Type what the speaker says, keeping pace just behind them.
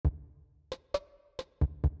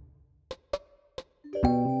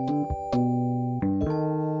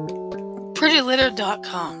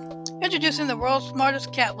PrettyLitter.com. Introducing the world's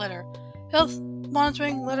smartest cat litter. Health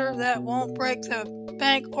monitoring litter that won't break the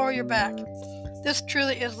bank or your back. This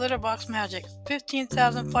truly is litter box magic.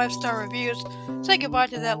 15,000 5-star reviews. Say goodbye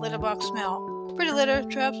to that litter box smell. Pretty Litter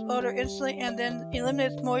traps odor instantly and then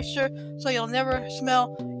eliminates moisture so you'll never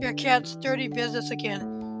smell your cat's dirty business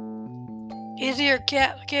again. Easier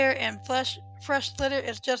cat care and fresh litter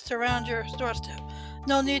is just around your doorstep.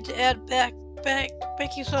 No need to add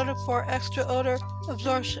baking soda for extra odor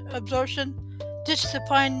absorption. Ditch the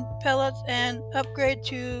pine pellets and upgrade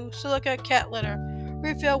to silica cat litter.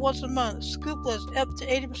 Refill once a month. Scoopless, up to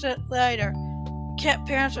 80% lighter. Cat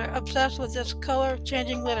parents are obsessed with this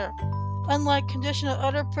color-changing litter. Unlike conditional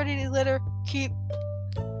odor, Pretty Litter keep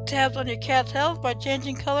tabs on your cat's health by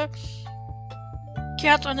changing color.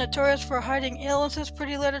 Cats are notorious for hiding illnesses.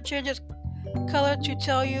 Pretty Litter changes color to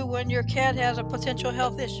tell you when your cat has a potential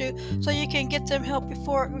health issue so you can get them help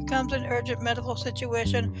before it becomes an urgent medical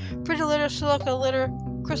situation. Pretty Litter silica litter,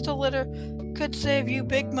 crystal litter could save you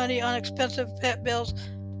big money on expensive vet bills.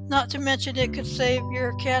 Not to mention it could save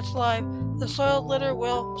your cat's life. The soiled litter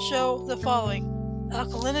will show the following: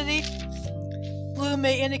 alkalinity. Blue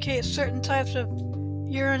may indicate certain types of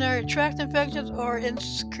urinary tract infections or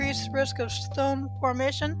increased risk of stone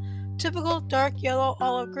formation. Typical dark yellow,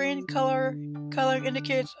 olive green coloring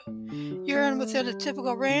indicates urine within a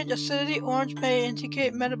typical range. Acidity orange may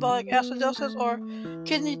indicate metabolic acidosis or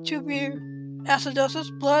kidney tubular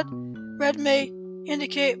acidosis. Blood red may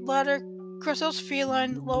indicate bladder crystals,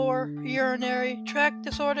 feline lower urinary tract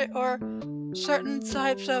disorder, or certain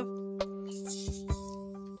types of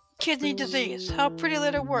kidney disease. How Pretty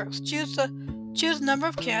Litter works: choose number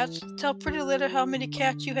of cats. Tell Pretty Litter how many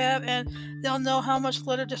cats you have, and they'll know how much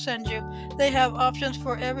litter to send you. They have options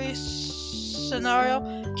for every scenario.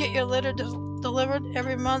 Get your litter delivered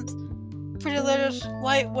every month. Pretty Litter's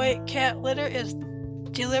lightweight cat litter is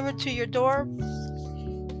delivered to your door.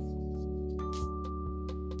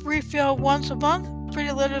 Refill once a month.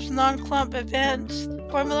 Pretty Litter's non-clump advanced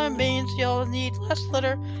formula means you'll need less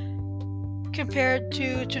litter compared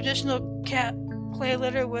to traditional cat clay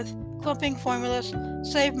litter with clumping formulas.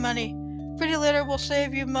 Save money. Pretty Litter will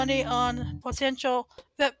save you money on potential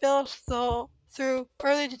vet bills through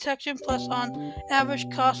early detection, plus on average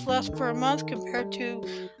cost less per month compared to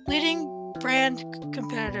leading brand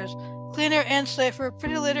competitors. Cleaner and safer.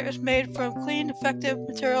 Pretty Litter is made from clean, effective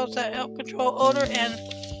materials that help control odor and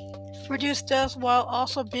reduce deaths while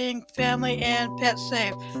also being family and pet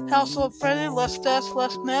safe. Household friendly, less dust,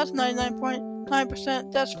 less mess,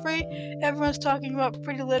 99.9% dust free. Everyone's talking about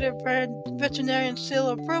Pretty Litter brand veterinarian seal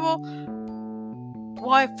of approval.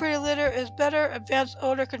 Why Pretty Litter is better: advanced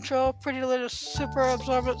odor control. Pretty Litter super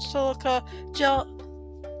absorbent silica gel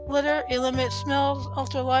litter eliminates smells,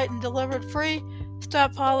 ultralight, and delivered free.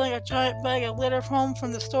 Stop hauling a giant bag of litter home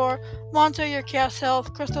from the store. Monitor your cat's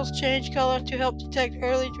health. Crystals change color to help detect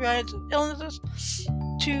early signs of illnesses.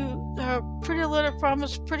 To the Pretty Litter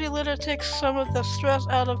promise: Pretty Litter takes some of the stress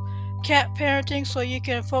out of cat parenting so you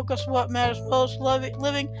can focus what matters most: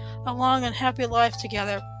 living a long and happy life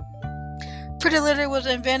together. Pretty Litter was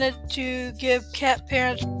invented to give cat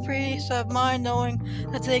parents peace of mind knowing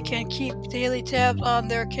that they can keep daily tabs on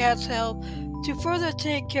their cat's health. To further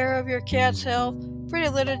take care of your cat's health, Pretty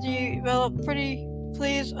Litter developed Pretty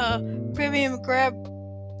Please, a premium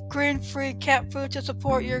grain-free cat food to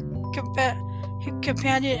support your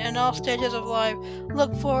companion in all stages of life.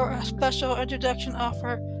 Look for a special introductory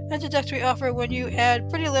offer when you add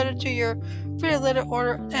Pretty Litter to your Pretty Litter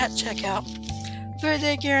order at checkout.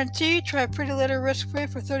 30-day guarantee. Try Pretty Litter risk-free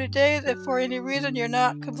for 30 days. If for any reason you're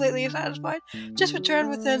not completely satisfied, just return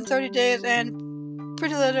within 30 days and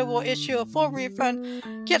Pretty Litter will issue a full refund.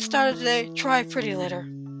 Get started today. Try Pretty Litter.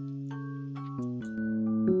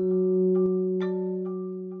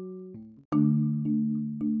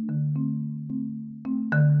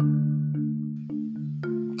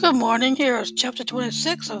 Good morning. Here is Chapter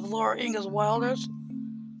 26 of Laura Ingalls Wilder's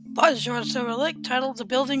by George Silver Lake, titled The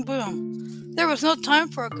Building Boom. There was no time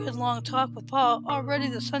for a good long talk with Pa. Already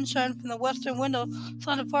the sunshine from the western window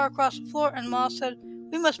sounded far across the floor, and Ma said,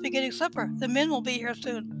 "We must be getting supper. The men will be here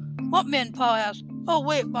soon." "What men?" Pa asked. "Oh,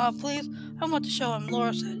 wait, Ma, please. I want to show him,"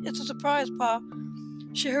 Laura said. "It's a surprise, Pa."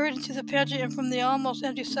 She hurried into the pantry, and from the almost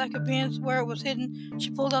empty sack of beans where it was hidden, she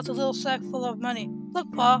pulled out the little sack full of money.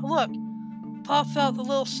 "Look, Pa, look." Pa felt the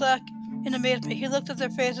little sack in amazement. He looked at their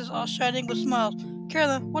faces, all shining with smiles.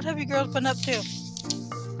 "Carolyn, what have you girls been up to?"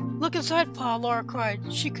 "Look inside, Pa," Laura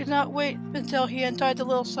cried. She could not wait until he untied the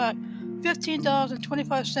little sack.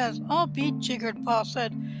 $15.25. "I'll be jiggered," Pa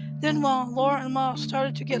said. Then while Laura and Ma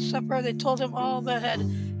started to get supper, they told him all that had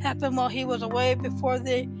happened while he was away. Before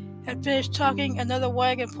they had finished talking, another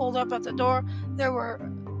wagon pulled up at the door. There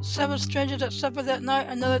were 7 strangers at supper that night,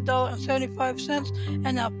 another $1.75,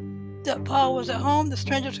 and now that Pa was at home, the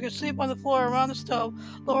strangers could sleep on the floor around the stove.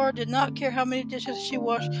 Laura did not care how many dishes she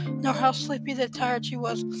washed, nor how sleepy and tired she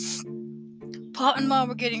was. Pa and Ma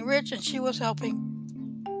were getting rich, and she was helping.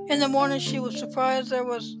 In the morning she was surprised there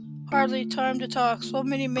was hardly time to talk. So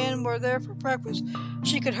many men were there for breakfast.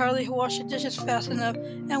 She could hardly wash the dishes fast enough,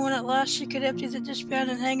 and when at last she could empty the dishpan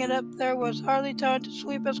and hang it up, there was hardly time to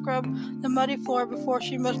sweep and scrub the muddy floor before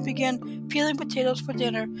she must begin peeling potatoes for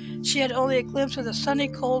dinner. She had only a glimpse of the sunny,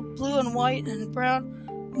 cold blue and white and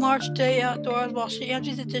brown March day outdoors while she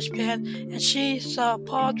emptied the dishpan, and she saw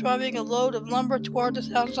Pa driving a load of lumber toward the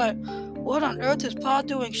town site. "What on earth is Pa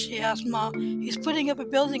doing?" she asked Ma. "He's putting up a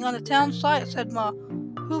building on the town site," said Ma.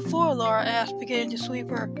 "Who for?" Laura asked, beginning to sweep.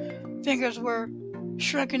 Her fingers were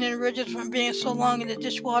shrunken in ridges from being so long in the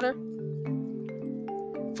dishwater.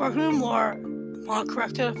 "For whom, Laura?" Ma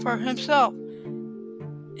corrected. "For himself."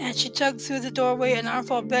 And she tugged through the doorway an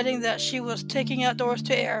armful of bedding that she was taking outdoors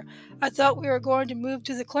to air. "I thought we were going to move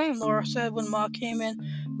to the claim," Laura said when Ma came in.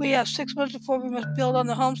 "We have 6 months before we must build on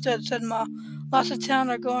the homestead," said Ma. "Lots of town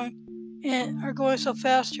are going so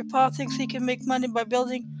fast. Your Pa thinks he can make money by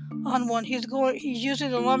building on one. He's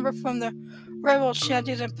using the lumber from the railroad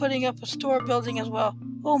shanties and putting up a store building as well."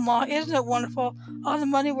 "Oh, Ma, isn't it wonderful? All the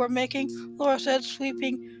money we're making," Laura said,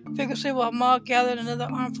 sweeping vigorously while Ma gathered another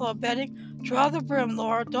armful of bedding. "Draw the brim,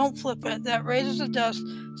 Laura. Don't flip it. That raises the dust,"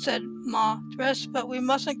 said Ma. "Dress, but we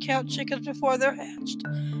mustn't count chickens before they're hatched."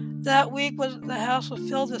 That week the house was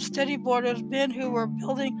filled with steady boarders, men who were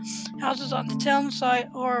building houses on the town site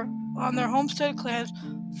or on their homestead claims.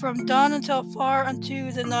 From dawn until far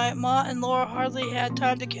into the night, Ma and Laura hardly had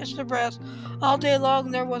time to catch their breaths. All day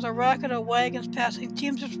long there was a racket of wagons passing.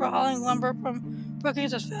 Teamsters were hauling lumber from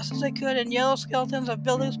Brookings as fast as they could, and yellow skeletons of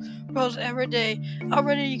buildings rose every day.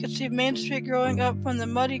 Already you could see Main Street growing up from the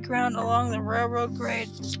muddy ground along the railroad grade.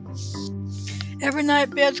 Every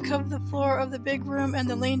night beds covered the floor of the big room and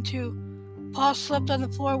the lean-to. Pa slept on the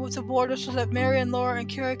floor with the boarders so that Mary and Laura and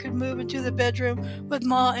Carrie could move into the bedroom with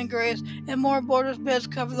Ma and Grace, and more boarders' beds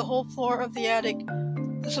covered the whole floor of the attic.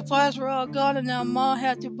 The supplies were all gone, and now Ma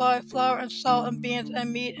had to buy flour and salt and beans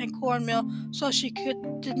and meat and cornmeal, so she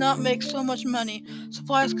did not make so much money.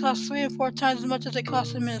 Supplies cost 3 and 4 times as much as they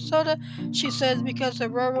cost in Minnesota, she said, because the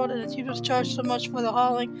railroad and the teamsters charged so much for the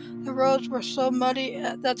hauling. The roads were so muddy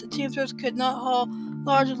that the teamsters could not haul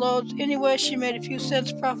large loads. Anyway, she made a few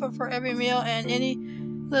cents profit for every meal, and any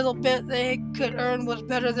little bit they could earn was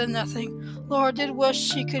better than nothing. Laura did wish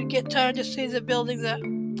she could get time to see the building that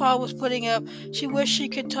Pa was putting up. She wished she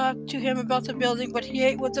could talk to him about the building, but he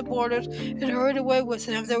ate with the boarders and hurried away with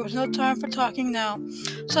them. There was no time for talking now.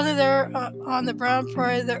 Suddenly there on the brown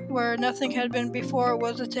prairie where nothing had been before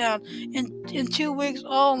was the town. In 2 weeks,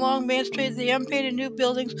 all along Main Street, the unpainted new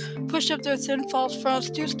buildings pushed up their thin false fronts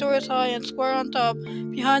 2 stories high and square on top.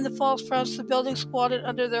 Behind the false fronts, the buildings squatted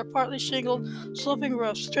under their partly shingled, sloping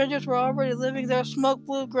roofs. Strangers were already living there, smoke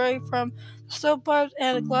blew gray from the stovepipes,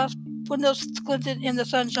 and the glass windows glinted in the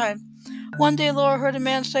sunshine. One day Laura heard a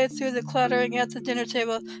man say through the clattering at the dinner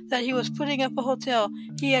table that he was putting up a hotel.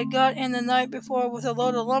 He had got in the night before with a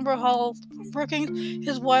load of lumber hauled from Brookings.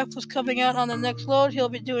 His wife was coming out on the next load. He'll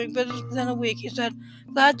be doing business within a week, he said.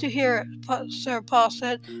 "Glad to hear it, sir," Paul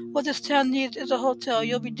said. "What this town needs is a hotel.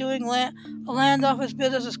 You'll be doing a land office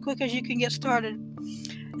business as quick as you can get started."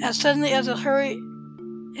 As suddenly as the hurry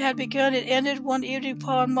had begun, it ended. One evening,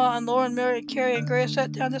 Pa and Ma and Laura and Mary and Carrie and Grace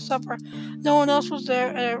sat down to supper. No one else was there,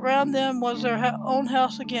 and around them was their own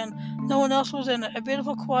house again. No one else was in it. A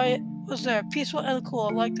beautiful quiet was there, peaceful and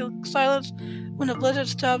cool, like the silence when a blizzard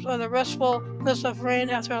stops or the restfulness of rain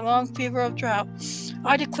after a long fever of drought.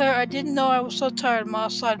 "I declare I didn't know I was so tired," Ma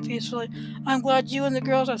sighed peacefully. "I'm glad you and the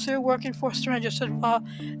girls are through working for strangers," said Pa.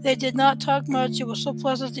 They did not talk much. It was so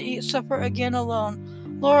pleasant to eat supper again alone.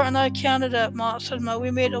 "Laura and I counted up," said Ma.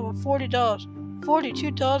 "We made over $40.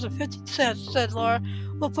 $42.50, said Laura.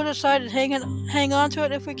 "We'll put it aside and hang on to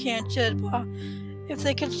it if we can," said Pa. If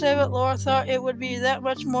they could save it, Laura thought it would be that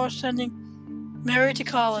much more sending Mary to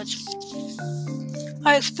college.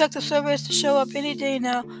 "I expect the surveys to show up any day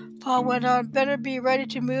now," Pa went on. "Better be ready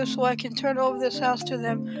to move so I can turn over this house to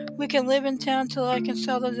them. We can live in town till I can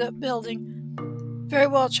sell the building." "Very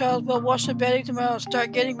well, Charles. We'll wash the bedding tomorrow and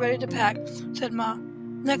start getting ready to pack," said Ma.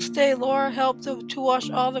 Next day Laura helped to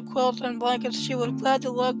wash all the quilts and blankets. She was glad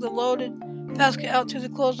to lug the loaded basket out to the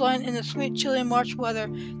clothesline in the sweet, chilly March weather.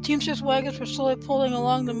 Teamsters wagons were slowly pulling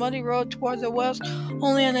along the muddy road toward the west.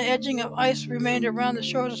 Only an edging of ice remained around the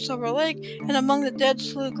shores of Silver Lake and among the dead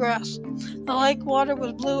slough grass. The lake water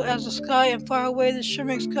was blue as the sky, and far away the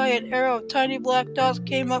shimmering sky an arrow of tiny black dots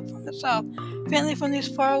came up from the south. Faintly from these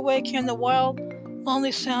far away came the wild,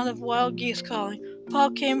 lonely sound of wild geese calling.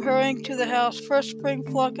 Paul came hurrying to the house. First spring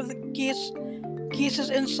flock of the geese. Geese is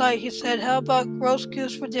in sight, he said. How about roast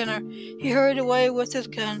goose for dinner? He hurried away with his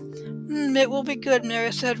gun. It will be good,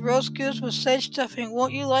 Mary said. Roast goose with sage stuffing.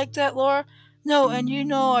 Won't you like that, Laura? No, and you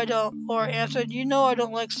know I don't, Laura answered. You know I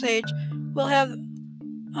don't like sage. We'll have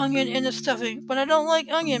onion in the stuffing. But I don't like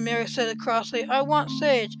onion, Mary said crossly. I want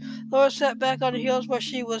sage. Laura sat back on the heels where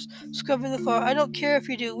she was scrubbing the floor. I don't care if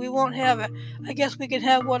you do. We won't have it. I guess we can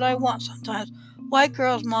have what I want sometimes. White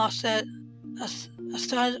girls, Ma said,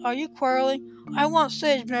 astonished. Are you quarreling? I want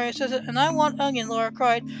sage, Mary said, and I want onion, Laura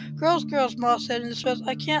cried. Girls, girls, Ma said in distress.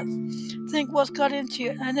 I can't think what's got into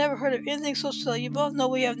you. I never heard of anything so silly. You both know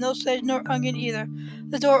we have no sage nor onion either.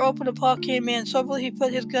 The door opened and Paul came in. Soberly he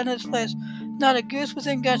put his gun in its place. Not a goose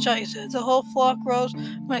within gunshot, he said. The whole flock rose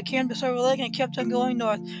when it came to Silver Lake and kept on going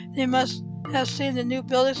north. They must have seen the new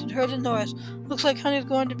buildings and heard the noise. Looks like honey's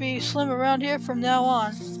going to be slim around here from now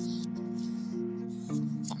on.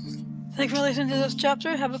 Thanks for listening to this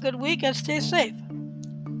chapter. Have a good week and stay safe.